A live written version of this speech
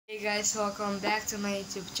Hey guys, welcome back to my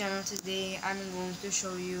YouTube channel. Today I'm going to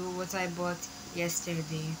show you what I bought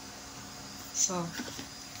yesterday. So,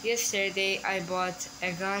 yesterday I bought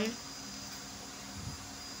a gun.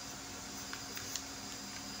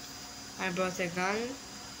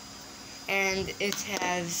 And it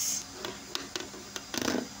has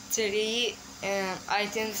three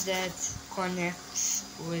items that connects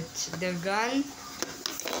with the gun.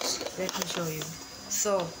 Let me show you.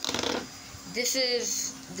 So, this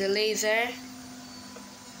is the laser.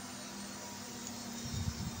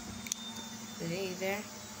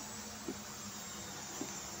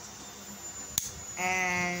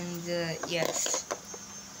 And yes,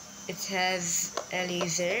 it has a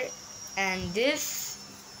laser, and this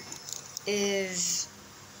is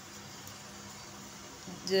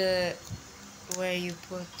the where you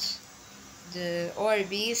put the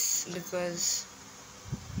Orbeez, because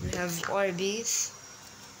you have Orbeez.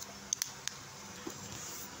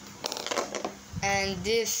 And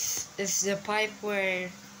this is the pipe where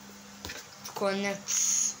it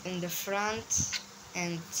connects in the front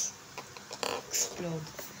and explode.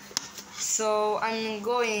 So I'm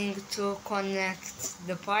going to connect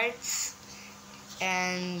the parts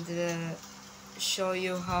and show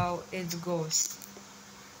you how it goes.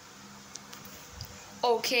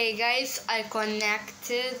 Okay guys, I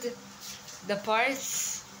connected the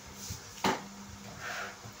parts,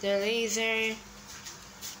 the laser,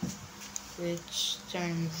 which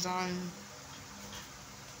turns on,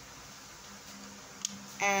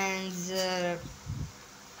 and the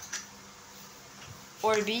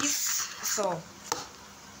Orbeez. So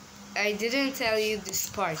I didn't tell you this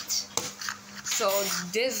part. So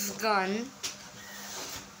this gun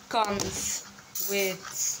comes with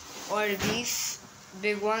Orbeez,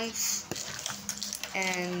 big ones,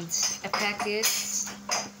 and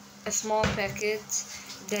a small packet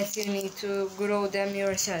that you need to grow them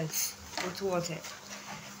yourself with water.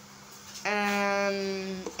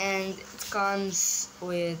 And it comes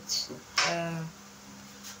with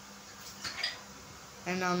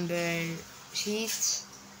a number sheet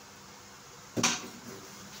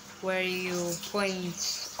where you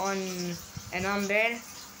point on a number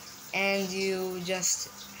and you just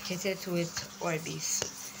hit it with Orbeez.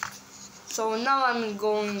 So now I'm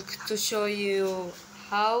going to show you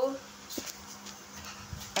how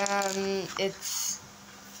it's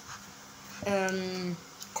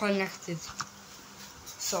connected.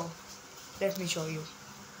 So let me show you.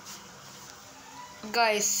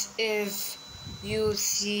 Guys, if you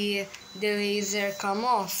see the laser come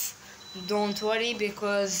off, don't worry,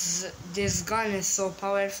 because this gun is so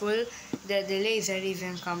powerful that the laser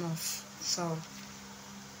even come off. So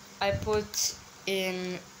I put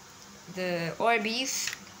in the Orbeez.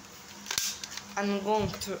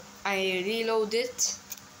 I reload it.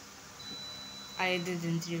 I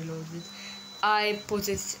didn't reload it. I put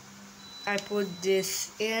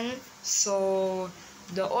this in so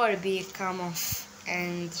the Orbeez come off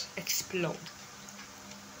and explode.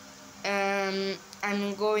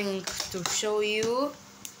 I'm going to show you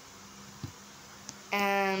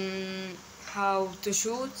how to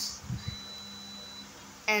shoot,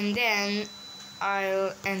 and then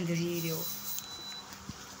I'll end the video.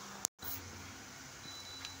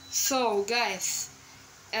 So guys,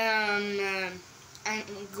 I'm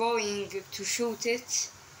going to shoot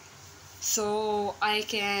it so I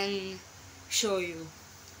can show you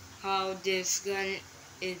how this gun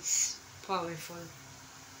is powerful.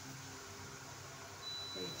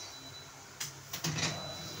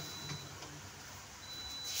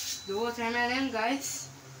 The watermelon, guys.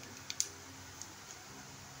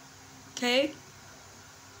 Okay.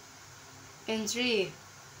 In 3,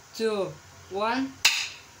 2, 1.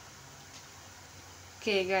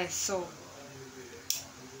 Okay, guys. So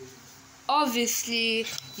obviously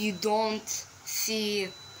you don't see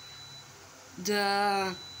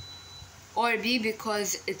the Orbeez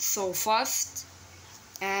because it's so fast.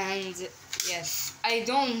 And yes, I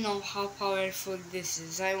don't know how powerful this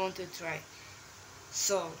is. I want to try.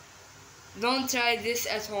 So don't try this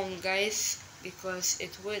at home, guys, because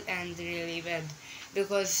it will end really bad.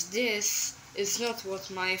 Because this is not what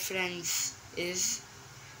my friends is.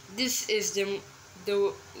 This is the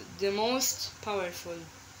most powerful,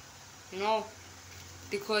 you know,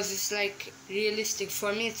 because it's like realistic.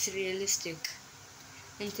 For me, it's realistic.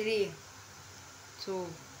 In 3, 2.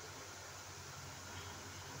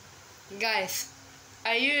 Guys,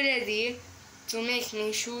 are you ready to make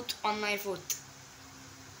me shoot on my foot?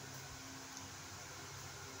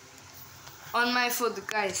 On my foot,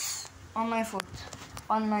 guys. On my foot.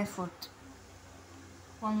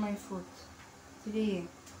 3,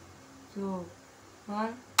 2,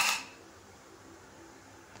 1.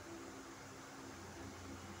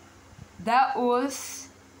 That was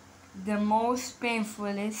the most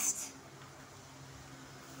painfulest.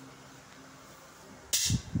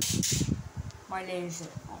 My laser.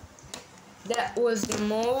 That was the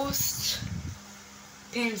most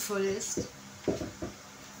painfulest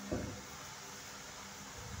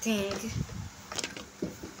thing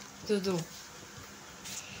to do.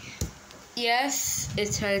 Yes,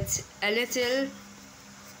 it hurt a little.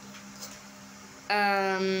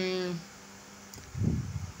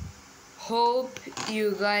 Hope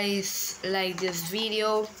you guys like this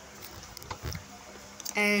video,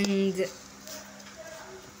 and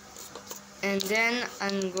then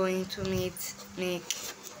I'm going to make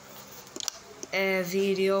a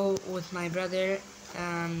video with my brother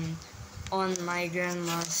on my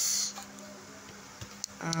grandma's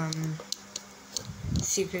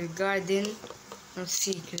secret garden. Not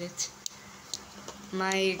secret,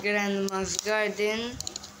 my grandma's garden,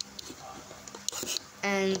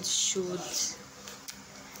 and shoot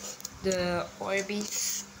the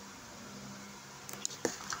Orbeez.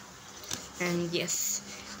 And yes,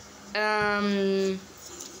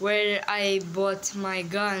 where I bought my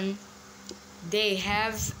gun, they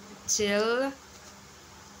have till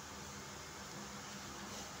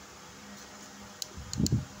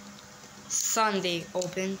Sunday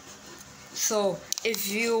open. So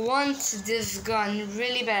if you want this gun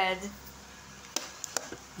really bad,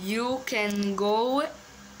 you can go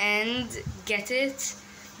and get it,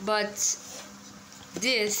 but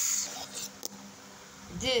this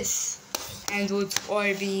and with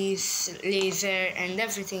Orbeez, laser and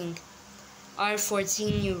everything are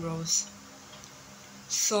 14 euros.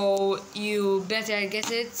 So you better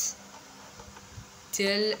get it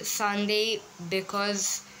till Sunday,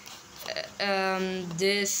 because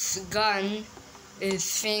this gun is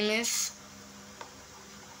famous,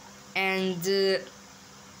 and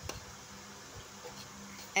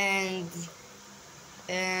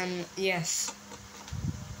yes,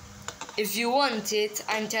 if you want it,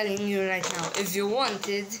 I'm telling you right now, if you want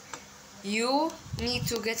it, you need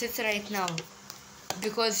to get it right now,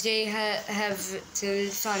 because they have till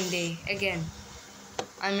Sunday. Again,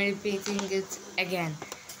 I'm repeating it again.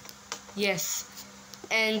 Yes,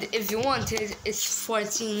 and if you want it, it's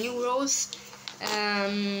 14 euros.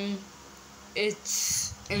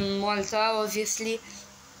 It's in Malta, obviously.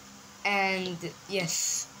 And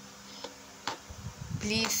yes,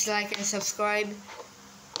 please like and subscribe.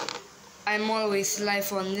 I'm always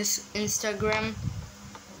live on this Instagram.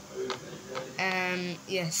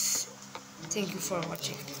 Yes, thank you for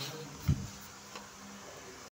watching.